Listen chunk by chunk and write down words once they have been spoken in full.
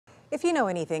If you know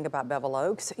anything about Bevel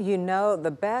Oaks, you know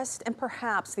the best and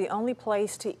perhaps the only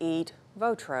place to eat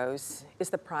Vautrot's is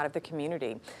the pride of the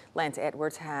community. Lance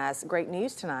Edwards has great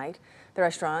news tonight. The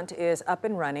restaurant is up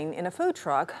and running in a food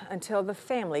truck until the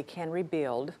family can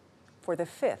rebuild for the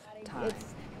fifth time.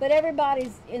 But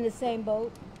everybody's in the same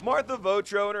boat. Martha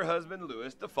Vautrot and her husband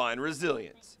Louis define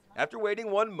resilience. After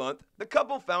waiting 1 month, the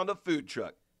couple found a food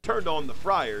truck, turned on the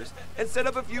fryers, and set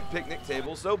up a few picnic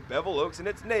tables so Bevel Oaks and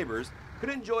its neighbors could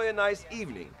enjoy a nice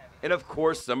evening, and of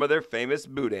course some of their famous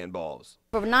boudin balls.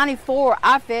 For '94,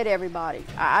 I fed everybody.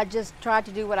 I just tried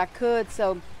to do what I could,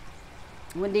 so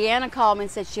when Deanna called me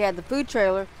and said she had the food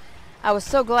trailer, I was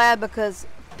so glad because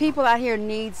people out here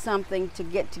need something to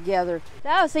get together.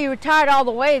 So you retired all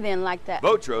the way then like that.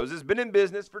 Vautrot's has been in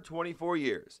business for 24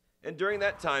 years, and during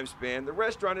that time span, the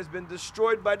restaurant has been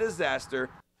destroyed by disaster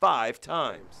 5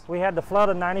 times. We had the flood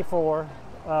of '94,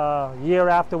 year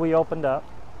after we opened up.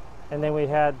 And then we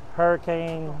had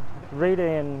Hurricane Rita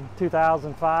in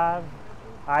 2005,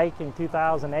 Ike in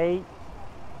 2008,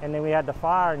 and then we had the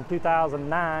fire in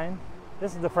 2009.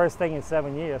 This is the first thing in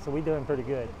 7 years, so we're doing pretty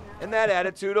good. And that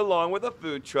attitude, along with a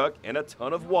food truck and a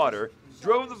ton of water,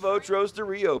 drove the Vautrot's to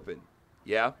reopen.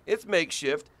 Yeah, it's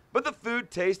makeshift, but the food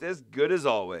tastes as good as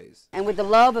always. And with the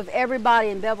love of everybody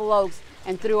in Bevel Oaks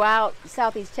and throughout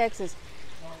Southeast Texas,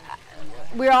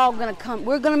 we're all gonna come.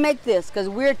 We're gonna make this because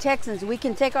we're Texans. We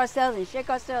can take ourselves and shake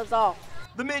ourselves off.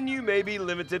 The menu may be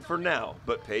limited for now,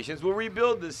 but patience will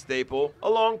rebuild this staple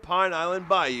along Pine Island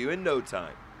Bayou in no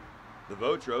time. The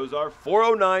Vautrot's are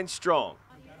 409 strong,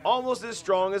 almost as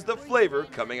strong as the flavor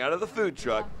coming out of the food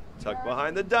truck tucked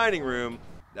behind the dining room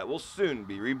that will soon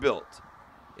be rebuilt.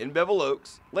 In Bevel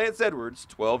Oaks, Lance Edwards,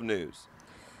 12 News.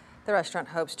 The restaurant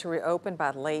hopes to reopen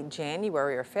by late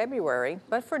January or February,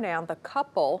 but for now, the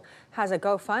couple has a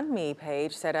GoFundMe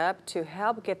page set up to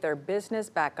help get their business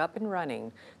back up and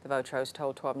running. The Vautrot's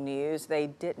told 12 News they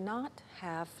did not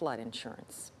have flood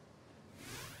insurance.